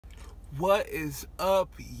What is up,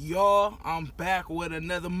 y'all? I'm back with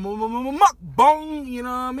another mukbang, you know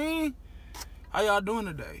what I mean? How y'all doing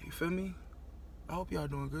today? You feel me? I hope y'all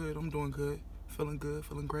doing good. I'm doing good, feeling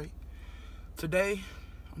great. Today,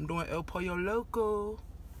 I'm doing El Pollo Loco.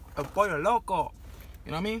 El Pollo Loco.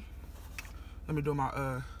 You know what I mean? Let me do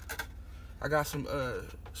my, I got some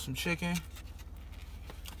chicken,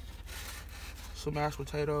 some mashed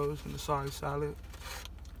potatoes, and a side salad.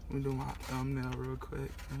 Let me do my thumbnail real quick.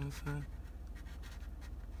 You know what I'm saying?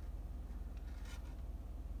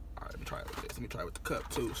 Alright, let me try it with this. Let me try it with the cup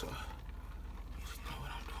too, so you just know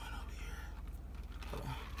what I'm doing over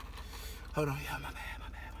here. Hold on, yeah, my bad.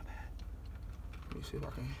 Let me see if I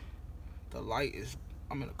can. The light is,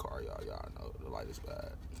 I'm in a car, y'all know the light is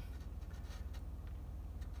bad.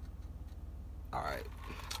 Alright,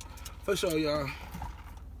 for sure, y'all.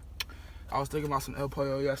 I was thinking about some El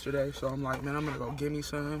Pollo yesterday, so I'm like, man, I'm gonna go get me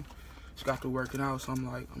some. Just got through working out, so I'm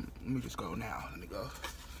like, let me just go now. Let me go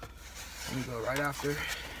right after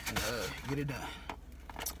and get it done.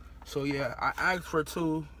 So yeah, I asked for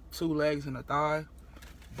two legs and a thigh,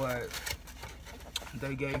 but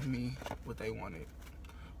they gave me what they wanted,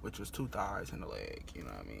 which was 2 thighs and a leg. You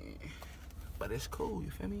know what I mean? But it's cool.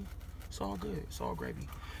 You feel me? It's all good. It's all gravy.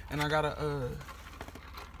 And I got a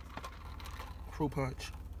fruit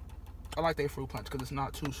punch. I like that fruit punch because it's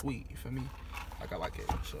not too sweet. You feel me? Like I like it.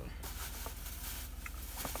 So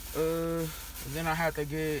then I had to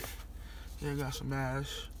get. Yeah, got some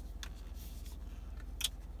mash.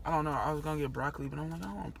 I don't know. I was gonna get broccoli, but I'm like, I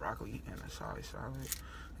don't want broccoli and a side salad.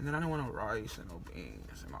 And then I didn't want no rice and no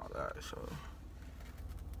beans and all that. So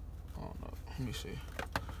I don't know. Let me see.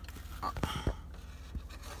 Y'all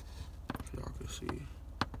can see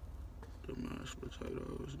the mashed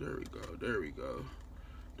potatoes. There we go.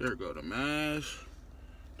 There go the mash.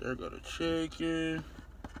 There go the chicken.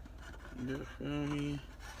 You feel me?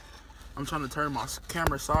 I'm trying to turn my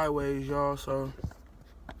camera sideways, y'all, so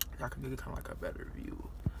y'all can get kind of like a better view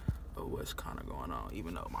of what's kind of going on,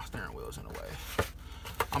 even though my steering wheel's in the way.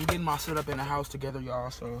 I'm getting my setup in the house together, y'all,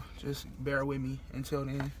 so just bear with me until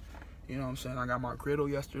then. You know what I'm saying? I got my griddle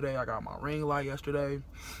yesterday. I got my ring light yesterday.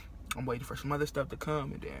 I'm waiting for some other stuff to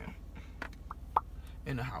come, and then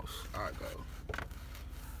in the house I go.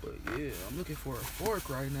 But yeah, I'm looking for a fork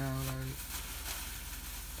right now.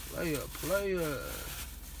 Like, player.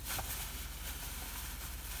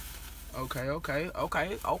 Okay.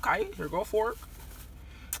 Here go fork.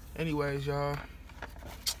 Anyways, y'all,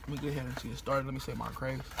 let me go ahead and get started. Let me say my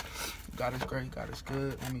grace. God is great. God is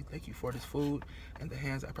good. Let me thank you for this food and the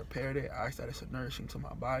hands that prepared it. I ask that it's nourishing to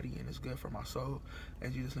my body and it's good for my soul.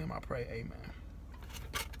 In Jesus' name I pray, amen.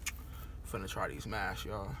 Finna try these mash,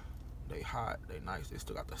 y'all. They hot, they nice. They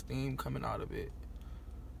still got the steam coming out of it. I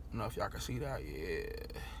don't know if y'all can see that. Yeah.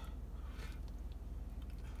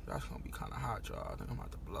 That's gonna be kind of hot, y'all. I think I'm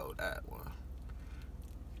about to blow that one.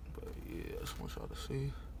 But yeah, I just want y'all to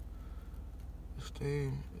see. The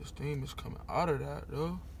steam is coming out of that,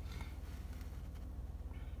 though.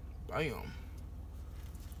 Bam.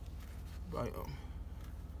 I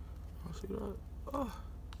see that. Oh.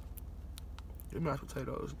 The mashed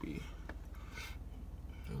potatoes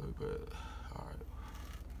they look good. Alright.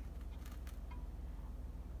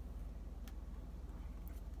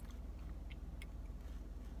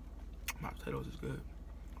 Mashed potatoes is good.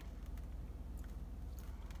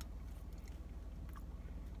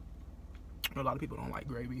 I know a lot of people don't like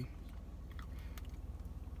gravy.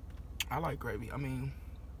 I like gravy. I mean,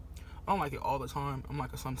 I don't like it all the time. I'm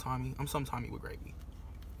sometimey with gravy.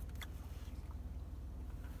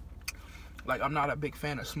 Like, I'm not a big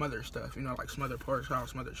fan of smothered stuff, you know, like smothered pork chop,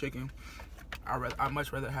 smothered chicken. I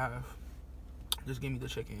much rather have just give me the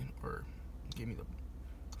chicken or give me the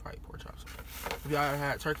pork chops. If y'all ever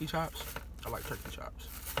had turkey chops, I like turkey chops.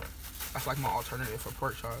 That's like my alternative for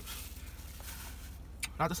pork chops.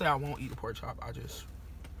 Not to say I won't eat a pork chop, I just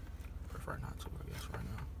prefer not to, I guess, right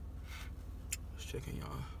now. This chicken,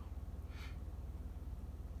 y'all.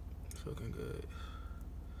 It's looking good.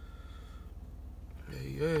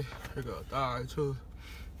 Yeah. Here go thigh too.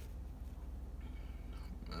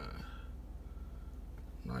 Man.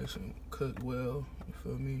 Nice and cooked well. You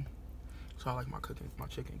feel me? So I like my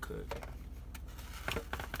chicken cooked.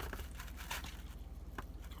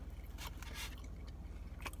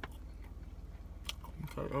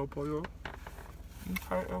 Okay, El Pollo.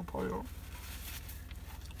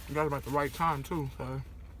 You got them at the right time too, so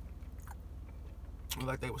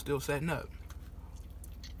like they were still setting up.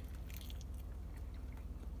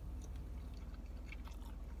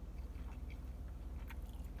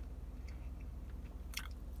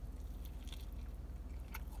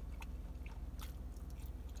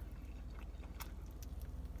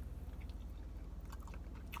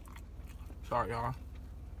 Sorry, y'all.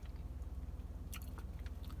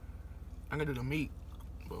 I'm gonna do the meat,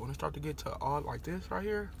 but when it start to get to all like this right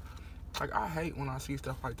here, like I hate when I see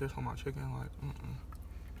stuff like this on my chicken. Like,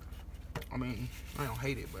 I mean, I don't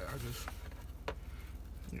hate it, but I just,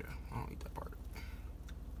 yeah, I don't eat that part.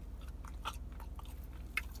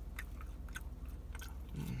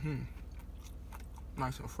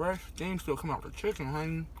 Nice and fresh. Steam still come out the chicken,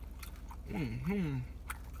 honey.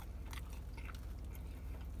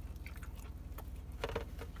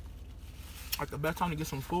 Like the best time to get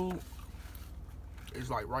some food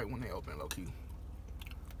is like right when they open, low key.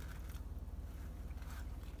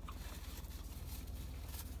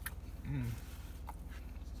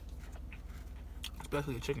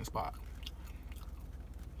 Especially a chicken spot.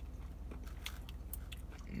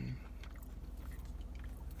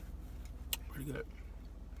 Pretty good.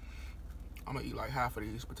 I'm gonna eat like half of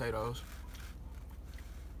these potatoes.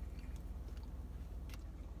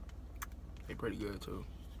 They're pretty good too.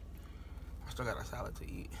 I still got a salad to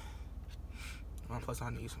eat. Plus I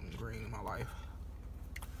need some green in my life.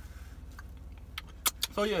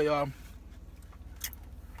 So yeah, y'all.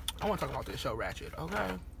 I want to talk about this show, Ratchet, okay?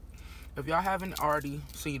 If y'all haven't already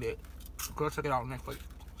seen it, go check it out on Netflix.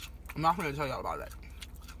 I'm not going to tell y'all about that.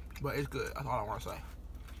 But it's good. That's all I want to say.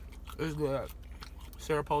 It's good.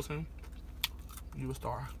 Sarah Paulson, you a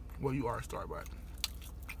star. Well, you are a star, but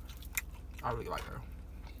I really like her.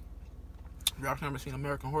 If y'all never seen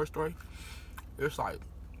American Horror Story, it's like,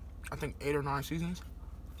 I think 8 or 9 seasons.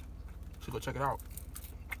 So go check it out.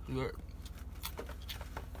 It's good.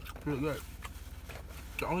 It's really good.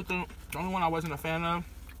 The only one I wasn't a fan of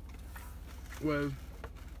was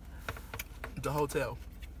The Hotel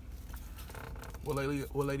with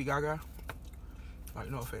Lady Gaga. Like,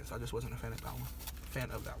 no offense, I just wasn't a fan of that one.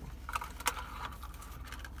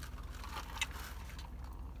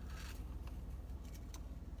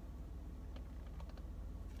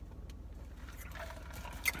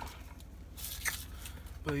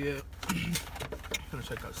 But yeah, I'm gonna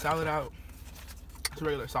check that salad out. It's a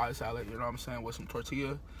regular side salad, you know what I'm saying, with some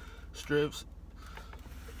tortilla strips.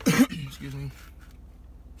 Excuse me.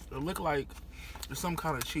 It look like there's some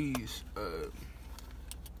kind of cheese.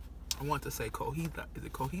 I want to say cojita. Is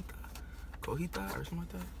it cojita? Cojita or something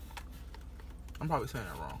like that? I'm probably saying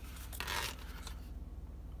it wrong.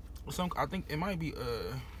 I think it might be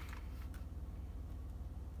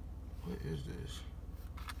what is this?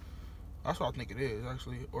 That's what I think it is,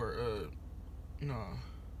 actually. Or no.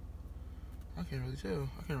 I can't really tell.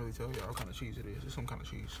 Y'all what kind of cheese it is. It's some kind of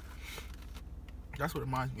cheese. That's what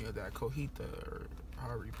reminds me of that cojita, or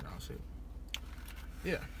however you pronounce it.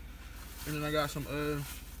 Yeah. And then I got some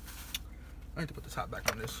I need to put the top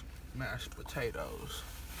back on this mashed potatoes.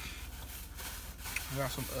 I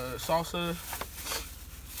got some salsa.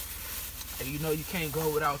 And you know you can't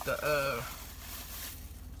go without the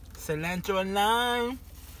cilantro and lime.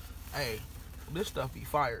 Hey, this stuff be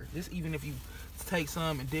fire. This, even if you take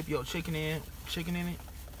some and dip your chicken in it,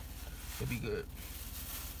 it'd be good.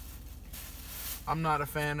 I'm not a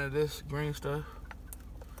fan of this green stuff.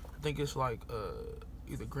 I think it's like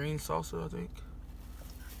either green salsa, I think.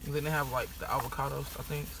 And then they have like the avocados, I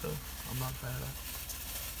think, so I'm not a fan of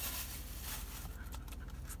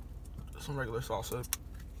that. Some regular salsa.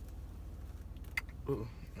 Ooh,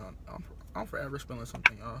 I'm forever spilling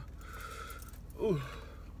something, y'all. Ooh.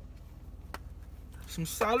 Some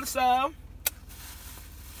salsa.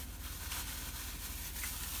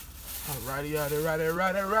 Alrighty.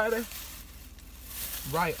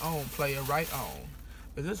 Right on, player, right on.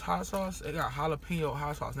 Is this hot sauce? It got jalapeno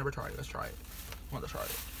hot sauce. Never tried it. Let's try it. I want to try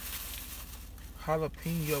it.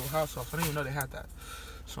 Jalapeno hot sauce. I didn't even know they had that.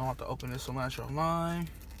 So I want to open this cilantro and lime.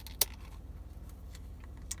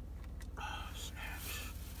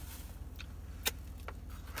 Snaps.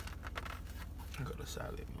 I got a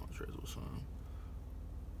salad. You know, drizzle some.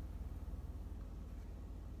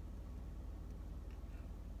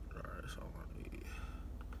 Alright, that's all I need.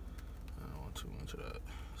 I don't want too much of that.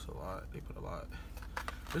 It's a lot. They put a lot.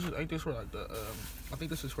 I think this for like the I think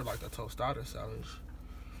this is for like the tostada salads,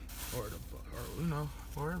 or you know,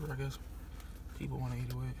 wherever I guess people want to eat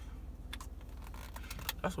it with.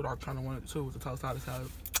 That's what I kind of wanted too, with the tostada salad.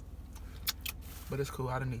 But it's cool.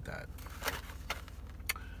 I didn't eat that.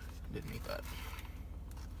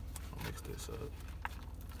 I'll mix this up.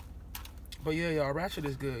 But yeah, y'all, Ratchet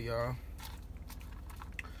is good, y'all.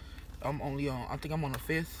 I'm only on, I think I'm on the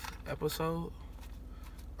 5th episode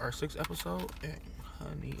or 6th episode, and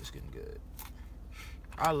honey, it's getting good.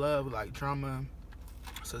 I love like drama,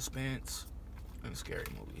 suspense, and scary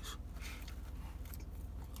movies.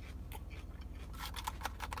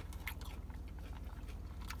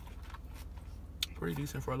 Pretty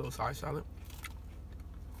decent for a little side salad.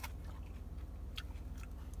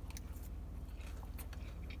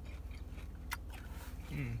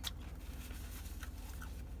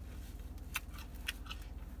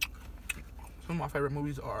 Some of my favorite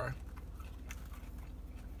movies are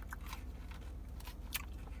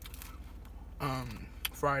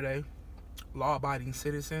Friday, Law Abiding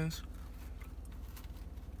Citizens.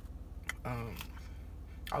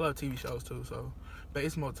 I love TV shows too, so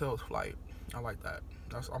Bates Motel's Flight. I like that.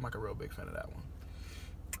 I'm like a real big fan of that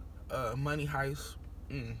one. Money Heist.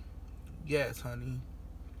 Yes, honey.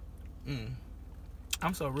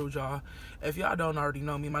 I'm so rude, y'all. If y'all don't already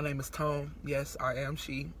know me, my name is Tone. Yes, I am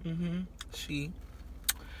she. She.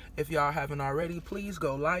 If y'all haven't already, please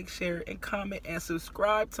go like, share, and comment, and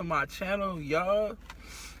subscribe to my channel, y'all.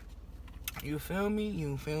 You feel me?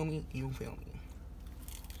 You feel me? You feel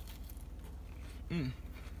me?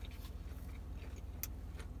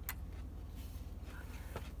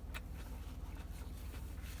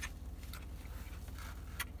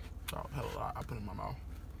 Oh, hell a lot. I put it in my mouth.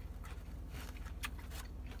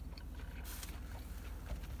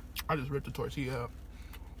 I just ripped the tortilla up.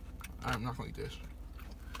 I'm not gonna eat this.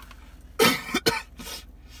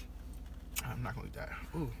 I'm not gonna eat that.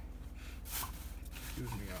 Ooh.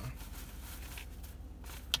 Excuse me, y'all.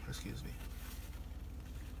 Excuse me.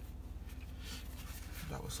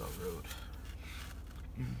 That was so rude.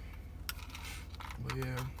 But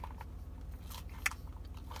yeah.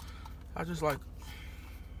 I just like...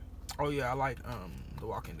 Oh yeah, I like The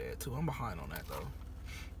Walking Dead too. I'm behind on that though.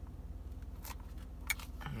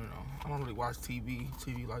 You know, I don't really watch TV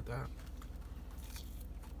like that.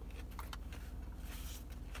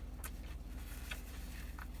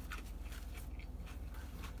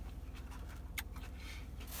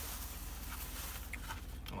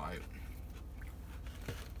 Like,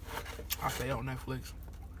 I stay on Netflix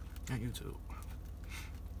and YouTube.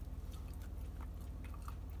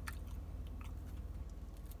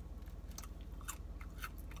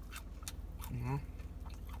 You know?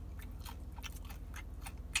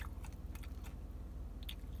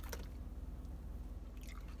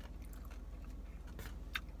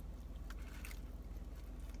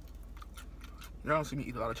 Y'all don't see me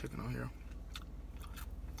eat a lot of chicken on here.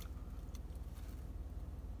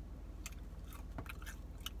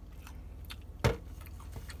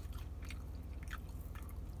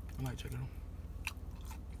 I like chicken.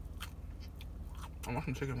 I want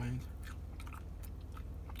some chicken wings.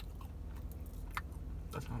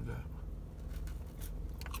 That sounds good.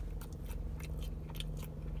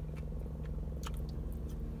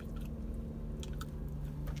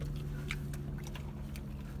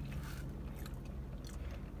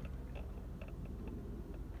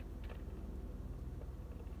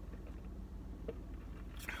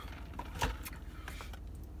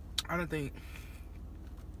 I didn't think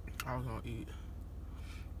I was gonna eat.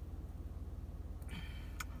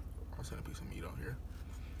 I'll set a piece of meat on here.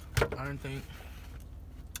 I didn't think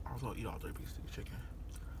I was gonna eat all 3 pieces of chicken.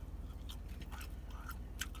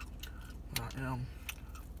 But I am.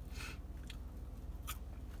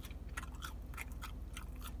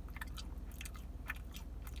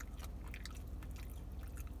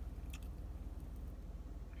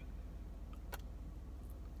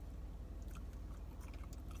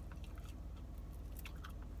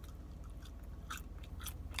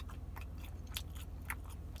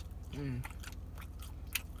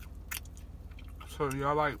 So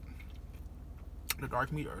y'all like the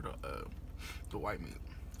dark meat or the white meat?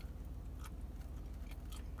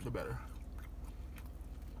 The better.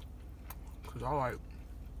 Cause I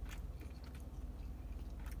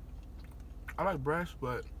like breast,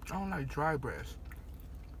 but I don't like dry breast.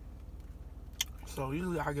 So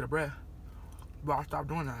usually I get a breast, but I stopped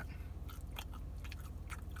doing that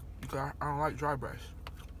because I don't like dry breast.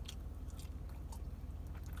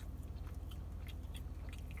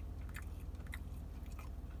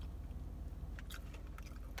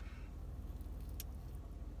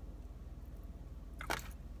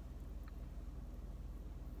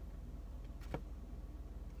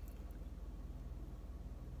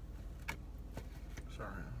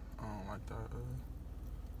 Sorry, I don't like that.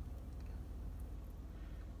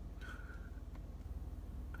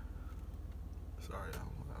 Sorry,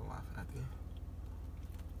 I'm laughing at you.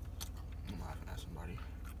 I'm laughing at somebody.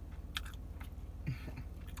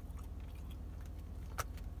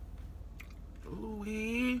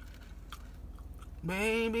 Ooh-wee,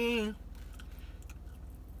 baby.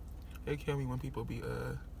 They kill me when people be, no,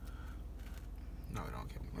 it don't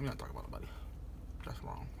kill me. Let me not talk about nobody. That's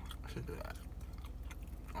wrong. I shouldn't do that.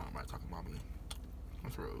 Oh, I'm not talking about me.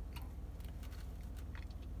 That's rude.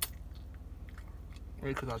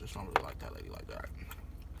 Maybe because I just don't really like that lady like that.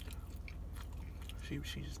 She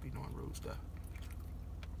just be doing rude stuff.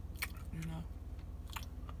 You know?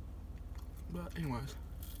 But anyways.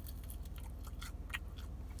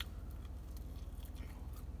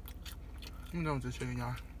 I'm done with this chicken,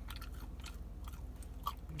 y'all.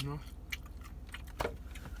 You know?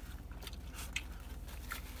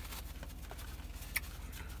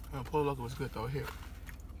 Pollo Loco was good though, here.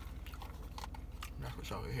 That's for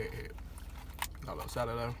sure, here. Got a little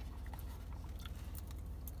salad though.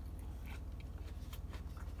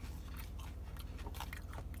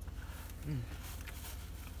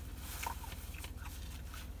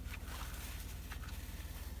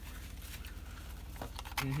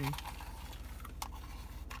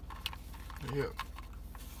 Yeah.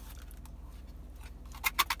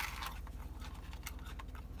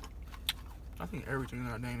 I think everything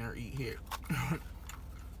that I dang there eat here.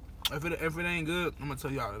 If it ain't good, I'm gonna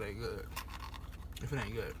tell y'all it ain't good. If it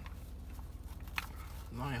ain't good,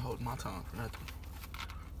 I ain't holding my tongue for nothing.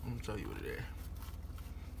 I'm gonna tell you what it is.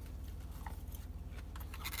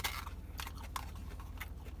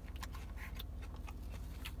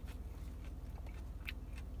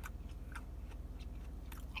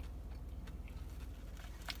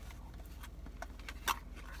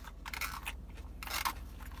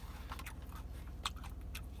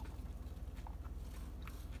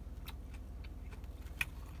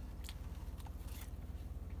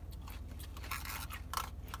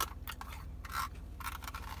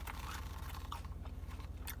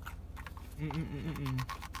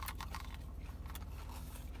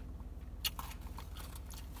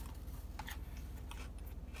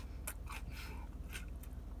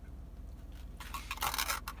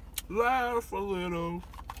 Laugh a little.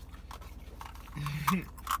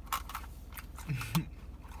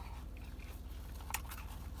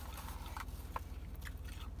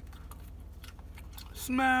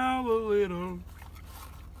 Smile a little.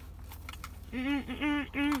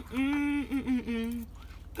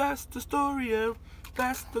 That's the story of,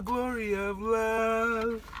 that's the glory of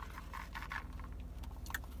love.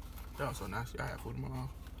 That was so nasty. I had food in my mouth.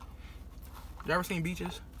 You ever seen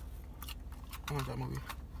Beaches? I like that movie.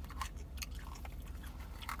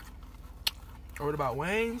 I heard about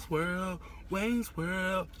Wayne's World,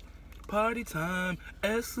 party time,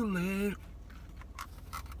 excellent.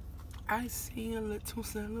 I see a little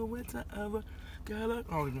silhouette of a girl. I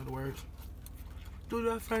don't even know the words. Do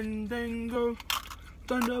the fandango,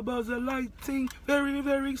 thunderbolts are lighting, very,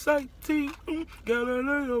 very exciting.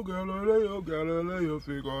 Galileo, Galileo, Galileo,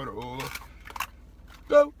 Figaro.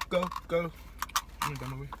 Go, go, go. I like that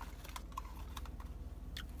movie.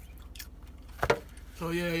 So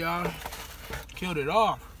yeah, y'all, killed it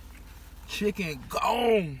off. Chicken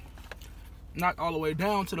gone. Not all the way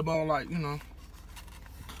down to the bone, like, you know.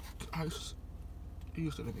 It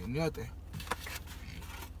used to be nothing.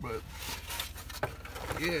 But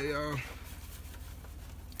yeah, y'all.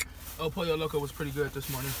 Oh, Pollo Loco was pretty good this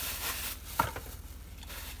morning.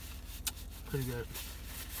 Pretty good.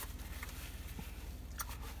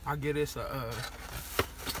 I get this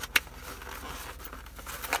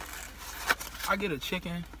I get a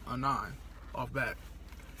chicken, a 9 off bat.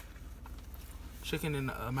 Chicken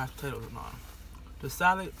and mashed potatoes, a 9. The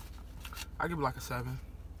salad, I give it like a 7.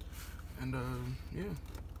 And yeah.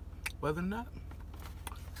 Other than that,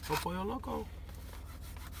 go Pollo Loco.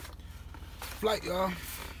 Flight, y'all.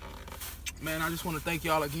 Man, I just want to thank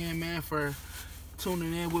y'all again, man, for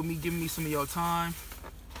tuning in with me, giving me some of your time.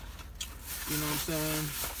 You know what I'm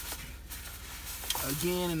saying?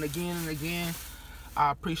 Again and again and again.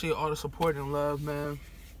 I appreciate all the support and love, man.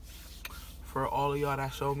 For all of y'all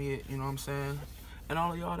that show me it, you know what I'm saying? And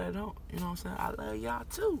all of y'all that don't, you know what I'm saying? I love y'all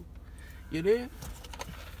too. You did?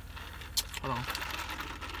 Hold on.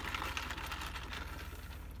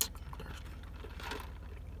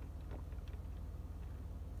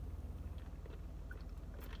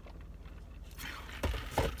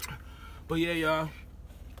 But yeah, y'all,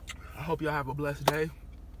 I hope y'all have a blessed day.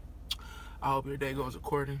 I hope your day goes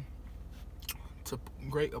according to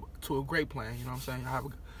a great plan, you know what I'm saying? I have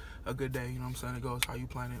a good day, you know what I'm saying? It goes how you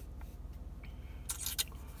plan it.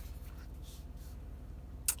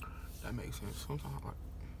 That makes sense. Sometimes like.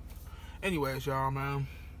 Anyways, y'all, man.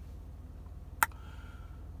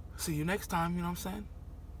 See you next time, you know what I'm saying?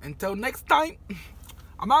 Until next time,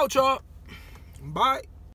 I'm out, y'all. Bye.